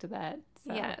and stick to that.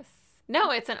 So. Yes. No,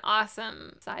 it's an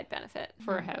awesome side benefit.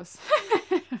 For a house.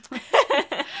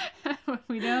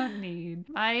 We don't need.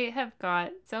 I have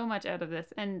got so much out of this.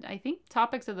 And I think,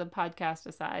 topics of the podcast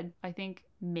aside, I think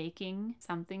making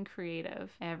something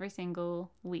creative every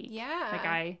single week. Like,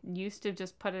 I used to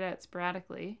just put it out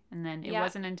sporadically. And then it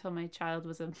wasn't until my child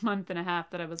was a month and a half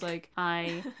that I was like,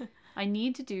 I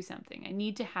need to do something. I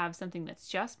need to have something that's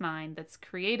just mine, that's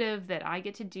creative, that I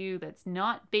get to do, that's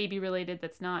not baby related,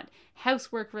 that's not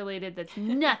housework related, that's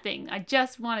nothing. I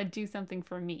just want to do something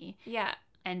for me.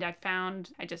 And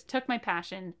I just took my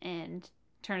passion and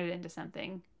turned it into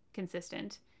something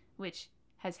consistent, which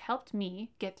has helped me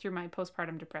get through my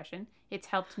postpartum depression. It's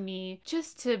helped me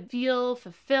just to feel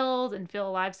fulfilled and feel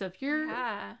alive. So if you're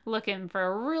looking for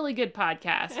a really good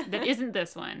podcast that isn't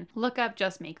this one, look up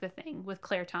Just Make the Thing with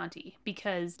Claire Tonti,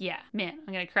 because man,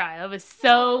 I'm going to cry. That was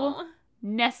so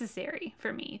necessary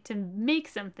for me to make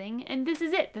something. And this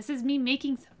is it. This is me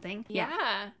making something.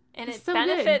 Yeah. And it so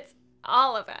benefits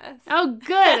all of us. Oh,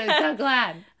 good. I'm so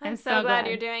glad. I'm so glad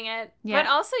you're doing it. Yeah. But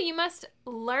also you must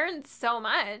learn so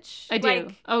much. I do.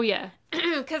 Oh, yeah.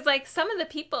 Because like some of the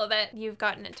people that you've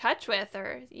gotten in touch with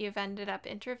or you've ended up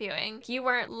interviewing, you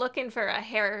weren't looking for a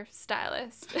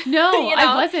hairstylist. No,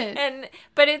 I wasn't.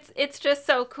 But it's just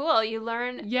so cool. You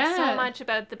learn Yeah. so much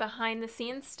about the behind the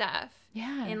scenes stuff.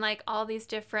 Yeah. In like all these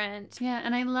different... Yeah,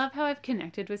 and I love how I've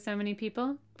connected with so many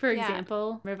people. For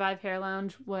example, Revive Hair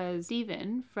Lounge was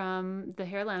Steven from the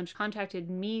Hair Lounge contacted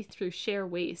me through Share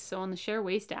Waste. So on the Share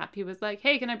Waste app, he was like,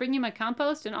 hey, can I bring you my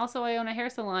compost? And also I own a hair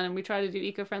salon and we try to do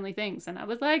eco-friendly things. And I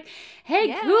was like,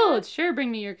 hey, cool, sure, bring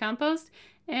me your compost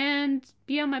and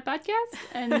be on my podcast.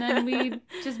 And then we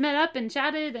just met up and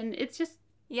chatted, and it's just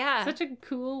such a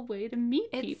cool way to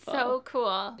meet people. It's so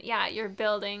cool. Yeah, you're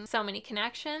building so many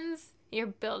connections. You're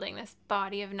building this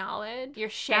body of knowledge. You're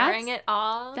sharing it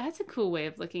all. That's a cool way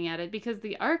of looking at it, because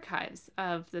the archives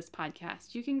of this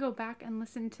podcast, you can go back and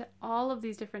listen to all of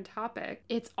these different topics.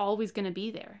 It's always going to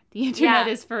be there. The internet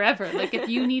is forever. Like if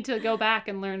you need to go back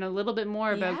and learn a little bit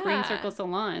more about Green Circle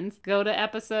Salons, go to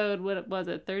episode, what was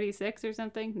it, 36 or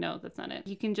something? No, that's not it.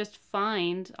 You can just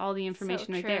find all the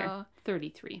information right there.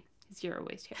 33. Zero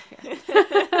waste hair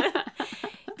care.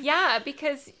 Yeah,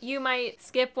 because you might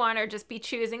skip one or just be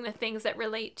choosing the things that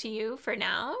relate to you for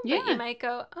now. Yeah. But you might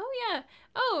go,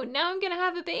 now I'm going to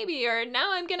have a baby, or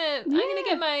now I'm going to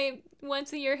get my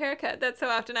once a year haircut. That's how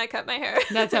often I cut my hair.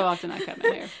 That's how often I cut my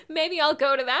hair. Maybe I'll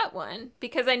go to that one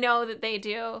because I know that they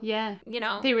do, they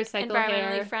recycle environmentally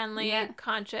hair. friendly,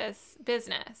 conscious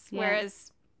business. Yeah. Whereas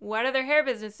what other hair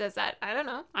business does that? I don't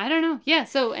know. Yeah,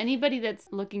 so anybody that's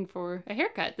looking for a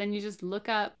haircut, then you just look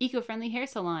up eco-friendly hair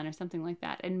salon or something like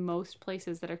that. And most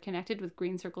places that are connected with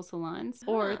Green Circle Salons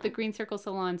or the Green Circle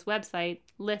Salons website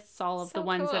lists all of the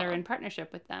ones that are in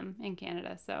partnership with them in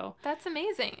Canada. So that's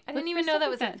amazing. I didn't even know that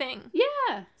was a thing.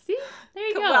 Yeah, see? There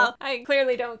you go. Well, I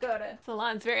clearly don't go to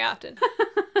salons very often.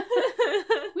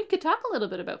 We could talk a little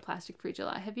bit about Plastic Free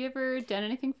July. Have you ever done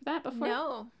anything for that before?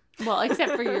 No. Well,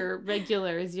 except for your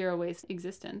regular zero waste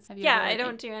existence. I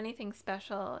don't do anything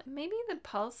special. Maybe the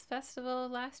Pulse Festival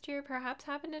last year perhaps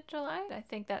happened in July. I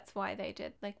think that's why they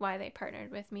did, why they partnered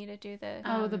with me to do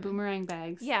the... the boomerang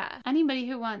bags. Yeah. Anybody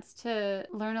who wants to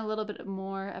learn a little bit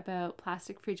more about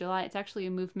Plastic Free July, it's actually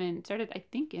a movement started, I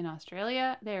think, in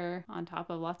Australia. They're on top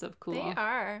of lots of cool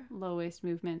low waste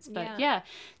movements. But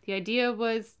the idea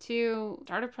was to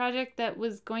start a project that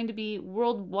was going to be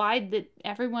worldwide, that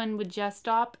everyone would just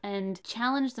stop and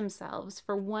challenge themselves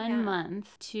for 1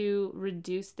 month to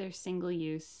reduce their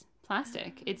single-use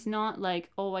plastic. It's not like,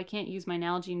 I can't use my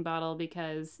Nalgene bottle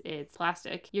because it's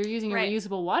plastic. You're using a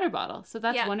reusable water bottle. So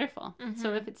that's wonderful. Mm-hmm.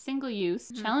 So if it's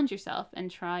single-use, challenge yourself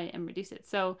and try and reduce it.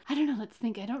 So I don't know. Let's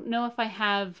think. I don't know if I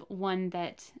have one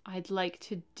that I'd like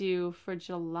to do for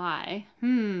July.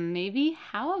 Maybe.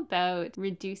 How about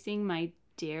reducing my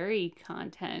dairy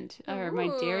content or my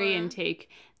dairy intake,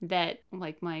 that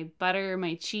like my butter,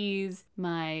 my cheese,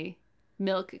 my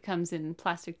milk comes in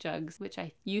plastic jugs, which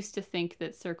I used to think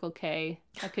that Circle K,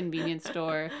 a convenience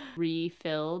store,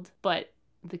 refilled, but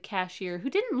the cashier, who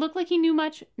didn't look like he knew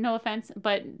much, no offense,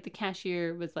 but the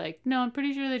cashier was like, no, I'm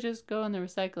pretty sure they just go in the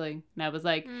recycling. And I was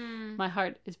like, my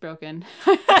heart is broken.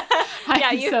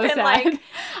 You've so been sad.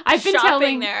 I've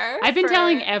been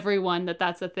telling everyone that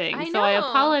that's a thing. So I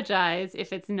apologize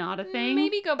if it's not a thing.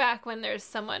 Maybe go back when there's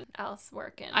someone else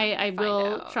working. I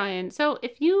will try and. So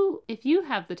if you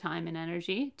have the time and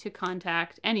energy to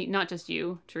contact not just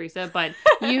you, Teresa, but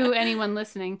anyone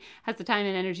listening has the time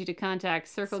and energy to contact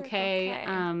Circle K.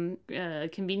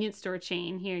 Convenience store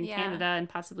chain here in Canada and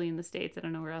possibly in the States. I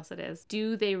don't know where else it is.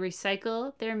 Do they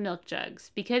recycle their milk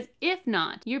jugs? Because if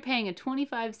not, you're paying a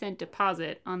 25-cent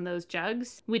deposit on those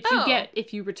jugs, which you get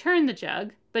if you return the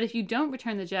jug. But if you don't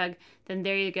return the jug, then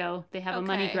there you go. They have a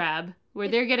money grab where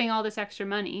they're getting all this extra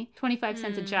money, 25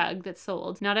 cents a jug that's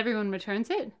sold. Not everyone returns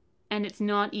it. And it's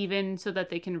not even so that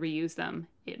they can reuse them.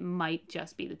 It might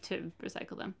just be to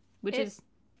recycle them, which is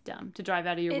dumb to drive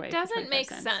out of your way. It doesn't make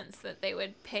sense that they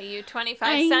would pay you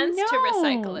 25 cents to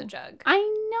recycle a jug. I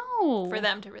know. For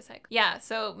them to recycle. Yeah,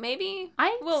 so maybe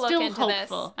we'll still look into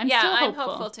hopeful. this. I'm still hopeful.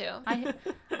 hopeful too.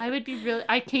 I would be really...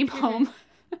 I came home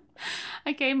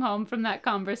I came home from that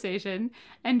conversation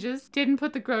and just didn't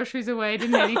put the groceries away,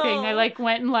 didn't anything. I like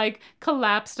went and like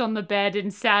collapsed on the bed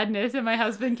in sadness, and my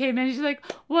husband came in and she's like,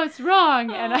 "What's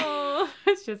wrong?" And I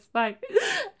was just like,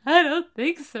 "I don't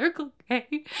think Circle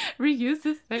K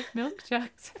reuses their milk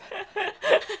jugs."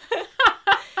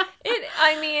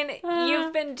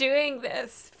 You've been doing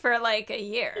this for like a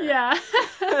year. Yeah.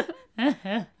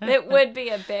 It would be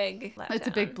a big letdown. It's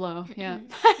a big blow, yeah.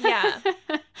 Yeah.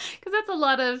 Because that's a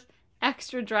lot of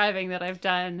extra driving that I've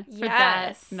done for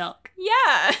that milk.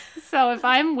 Yeah. So if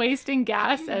I'm wasting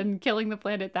gas and killing the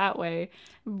planet that way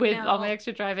with all my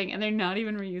extra driving and they're not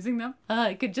even reusing them,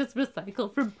 I could just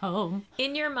recycle from home.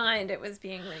 In your mind, it was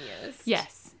being reused.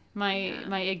 Yes.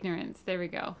 My ignorance. There we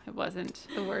go. It wasn't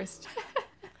the worst.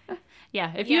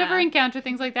 Yeah, if you ever encounter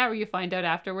things like that where you find out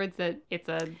afterwards that it's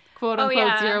a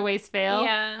quote-unquote zero waste fail,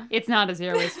 it's not a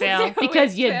zero waste fail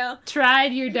because you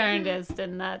tried your darndest,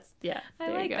 and that's,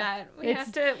 I like that. We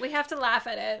have to laugh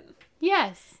at it.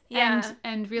 Yes. Yeah.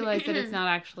 And realize that it's not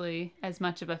actually as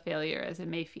much of a failure as it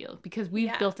may feel, because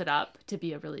we've built it up to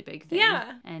be a really big thing.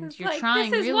 Yeah. And it's you're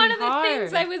trying really hard. This is one of the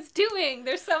things I was doing.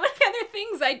 There's so many other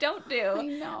things I don't do. I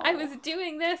know. I was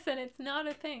doing this and it's not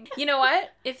a thing. You know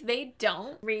what? If they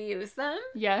don't reuse them,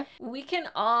 we can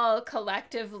all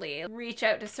collectively reach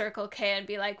out to Circle K and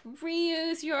be like,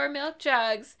 reuse your milk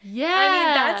jugs. Yeah. I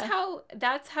mean,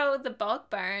 that's how the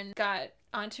Bulk Barn got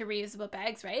onto reusable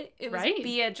bags, right? It was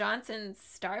Bea Johnson's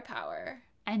star power.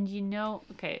 And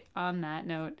okay, on that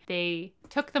note, they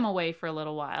took them away for a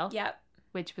little while. Yep.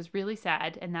 Which was really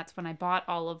sad, and that's when I bought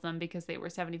all of them because they were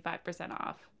 75%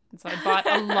 off. And so I bought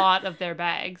a lot of their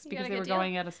bags because they were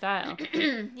going out of style.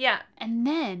 Yeah. And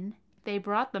then they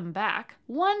brought them back.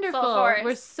 Wonderful.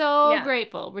 We're so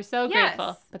grateful. We're so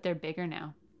grateful. But they're bigger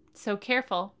now. So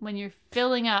careful when you're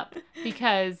filling up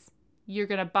because you're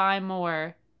going to buy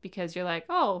more. Because you're like,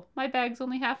 oh, my bag's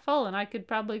only half full and I could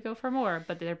probably go for more.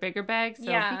 But they're bigger bags, so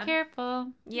be careful.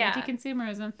 Yeah.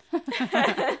 Anti-consumerism.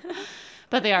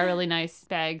 But they are really nice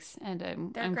bags, and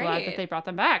I'm glad that they brought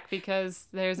them back because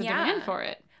there's a demand for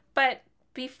it. But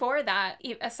before that,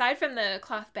 aside from the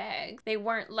cloth bag, they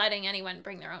weren't letting anyone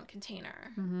bring their own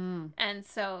container. Mm-hmm. And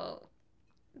so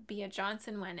Bea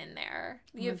Johnson went in there.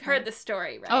 You've heard the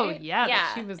story, right? Oh, yeah.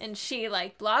 Yeah. And she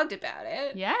blogged about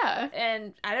it. Yeah.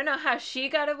 And I don't know how she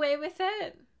got away with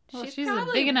it. Well, she's a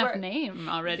big enough name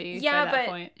already by that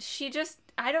point. She just,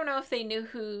 I don't know if they knew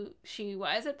who she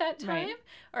was at that time,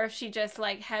 or if she just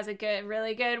has a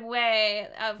really good way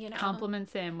of, compliment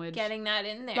sandwich. Getting that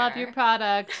in there. Love your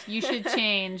product. You should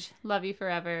change. Love you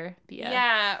forever. Bea.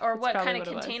 Yeah, or what kind of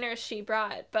containers she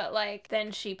brought. But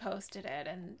then she posted it,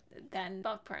 and then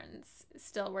Bulk Barns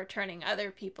still were turning other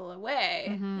people away,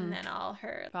 and then all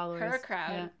her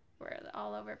crowd were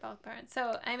all over Bulk Barn.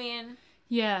 So, I mean...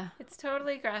 Yeah. It's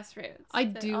totally grassroots. I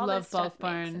do love Bulk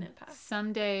Barn.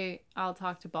 Someday I'll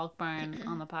talk to Bulk Barn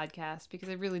on the podcast because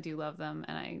I really do love them,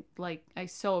 and I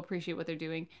so appreciate what they're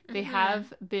doing. They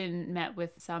have been met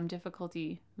with some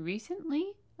difficulty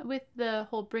recently with the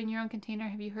whole bring your own container.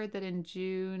 Have you heard that in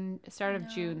start of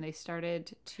June, they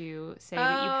started to say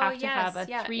that you have to have a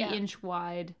 3-inch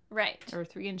wide or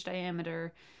 3-inch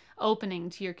diameter opening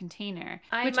to your container?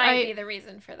 I might be the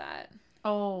reason for that.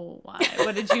 Oh, why?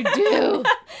 What did you do?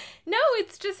 No,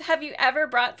 it's just, have you ever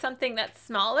brought something that's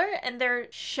smaller and they're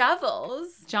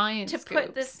shovels? Giant to scoops.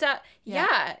 Put the stuff.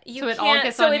 Yeah. So it all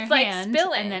gets on your hand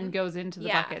and then goes into the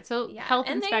bucket. So health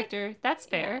inspector, that's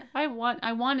fair. Yeah.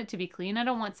 I want it to be clean. I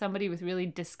don't want somebody with really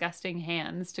disgusting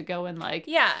hands to go and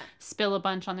spill a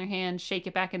bunch on their hand, shake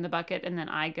it back in the bucket, and then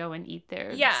I go and eat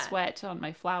their sweat on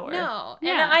my flour. No.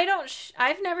 Yeah. And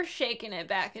I've never shaken it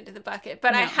back into the bucket,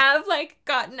 but I have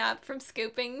gotten up from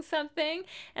scooping something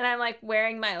and I'm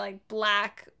wearing my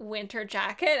black winter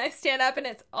jacket. I stand up and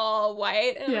it's all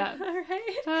white and I'm all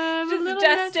right. Just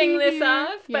dusting this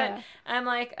off. But I'm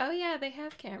oh yeah, they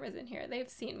have cameras in here. They've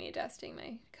seen me dusting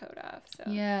my coat off. So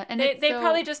and they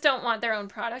probably just don't want their own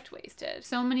product wasted.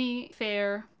 So many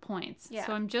fair points. Yeah.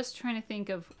 So I'm just trying to think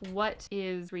of what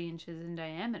is 3 inches in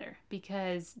diameter,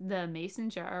 because the mason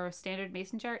jar or standard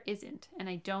mason jar isn't, and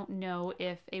I don't know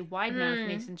if a wide mouth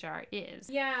mason jar is.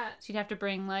 Yeah. So you'd have to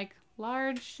bring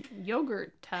large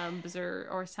yogurt tubs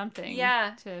or something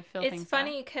to fill things up. It's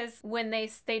funny because when they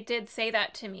did say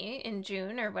that to me in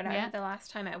June or whatever, the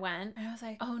last time I went, and I was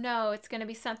like, oh no, it's going to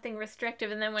be something restrictive.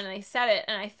 And then when they said it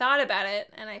and I thought about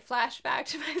it and I flashed back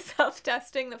to myself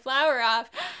dusting the flour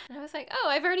off, and I was like, oh,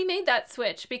 I've already made that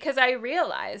switch, because I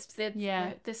realized that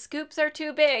the scoops are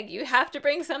too big. You have to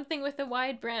bring something with a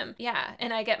wide brim. Yeah.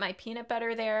 And I get my peanut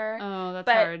butter there. Oh, that's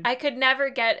but hard. I could never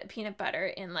get peanut butter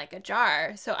in a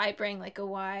jar. So I bring like a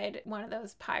wide one of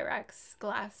those Pyrex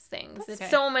glass things. That's It's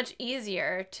okay. so much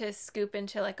easier to scoop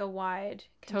into like a wide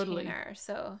Totally. container.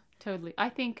 So Totally. I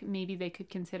think maybe they could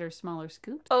consider smaller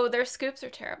scoops. oh, their scoops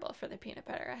are terrible for the peanut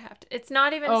butter. It's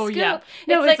not even a Oh, scoop. yeah.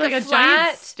 No, it's like a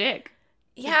giant stick.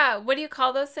 Yeah, what do you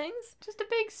call those things? Just a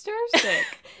big stir stick.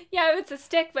 Yeah, it's a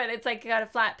stick, but it's like got a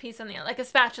flat piece on the end, like a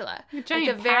spatula. A giant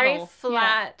like a very paddle.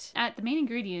 flat. Yeah. At the main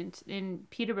ingredient in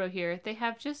Peterborough here, they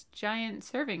have just giant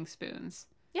serving spoons.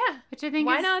 Yeah. Which I think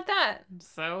Why is not that?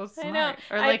 so I know. smart.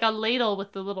 Or like a ladle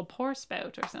with the little pour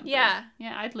spout or something. Yeah.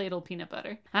 Yeah, I'd ladle peanut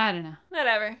butter. I don't know.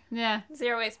 Whatever. Yeah.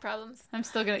 Zero waste problems. I'm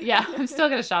still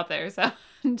gonna shop there, so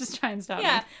just try and stop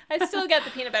Yeah, me. I still get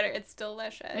the peanut butter. It's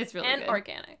delicious. It's really and good.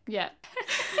 organic. Yeah.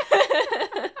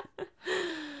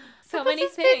 So many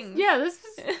things. This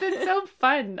has been so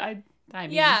fun. I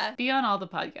mean, Yeah. be on all the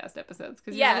podcast episodes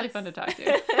because Yes. you're really fun to talk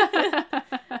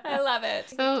to. I love it.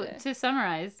 So to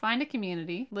summarize, find a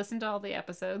community, listen to all the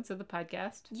episodes of the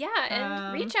podcast. Yeah,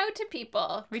 and reach out to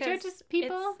people. Reach out to 'cause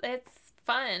people. It's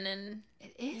fun and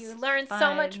It is. you learn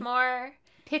so much fun. more.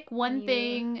 Pick one You-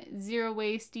 thing zero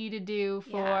wastey to do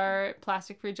for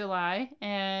Plastic Free July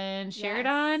and share it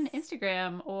on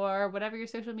Instagram or whatever your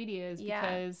social media is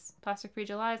because Plastic Free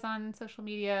July is on social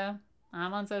media.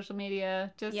 I'm on social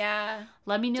media. Just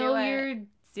let me know your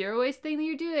zero waste thing that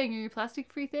you're doing or your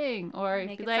plastic free thing. Or if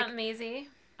Make you're it like, something easy.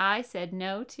 I said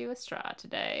no to a straw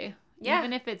today. Yeah.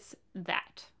 Even if it's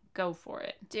that. Go for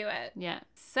it. Do it. Yeah.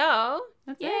 So,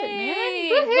 That's yay!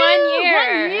 it, man. 1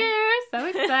 year. 1 year. So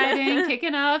exciting.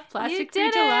 Kicking off Plastic Free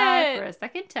did July it. for a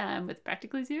second time with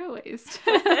Practically Zero Waste.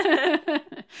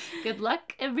 Good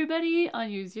luck, everybody,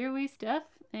 on your zero waste stuff.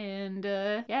 And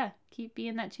keep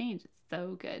being that change. It's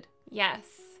so good. Yes.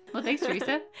 Well, thanks,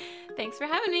 Teresa. Thanks for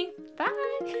having me.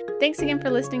 Bye. Thanks again for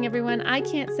listening, everyone. I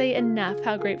can't say enough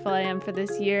how grateful I am for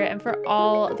this year and for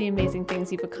all the amazing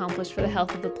things you've accomplished for the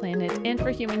health of the planet and for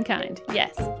humankind.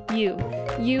 Yes, you.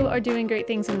 You are doing great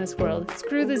things in this world.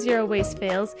 Screw the zero waste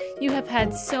fails. You have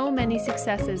had so many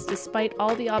successes despite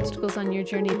all the obstacles on your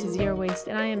journey to zero waste,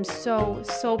 and I am so,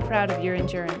 so proud of your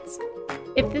endurance.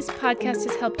 If this podcast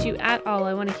has helped you at all,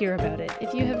 I want to hear about it.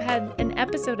 If you have had an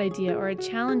episode idea or a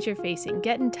challenge you're facing,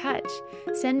 get in touch.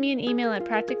 Send me an email at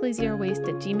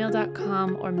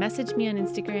practicallyzerowaste@gmail.com or message me on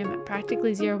Instagram at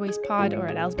practicallyzerowastepod or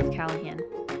at Elsbeth Callahan.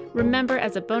 Remember,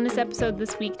 as a bonus episode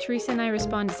this week, Teresa and I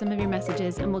respond to some of your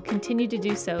messages and will continue to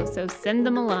do so send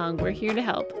them along. We're here to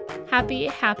help. Happy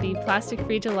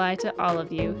plastic-free July to all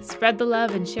of you. Spread the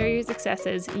love and share your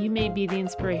successes. You may be the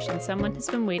inspiration someone has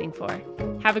been waiting for.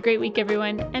 Have a great week,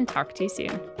 everyone, and talk to you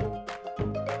soon.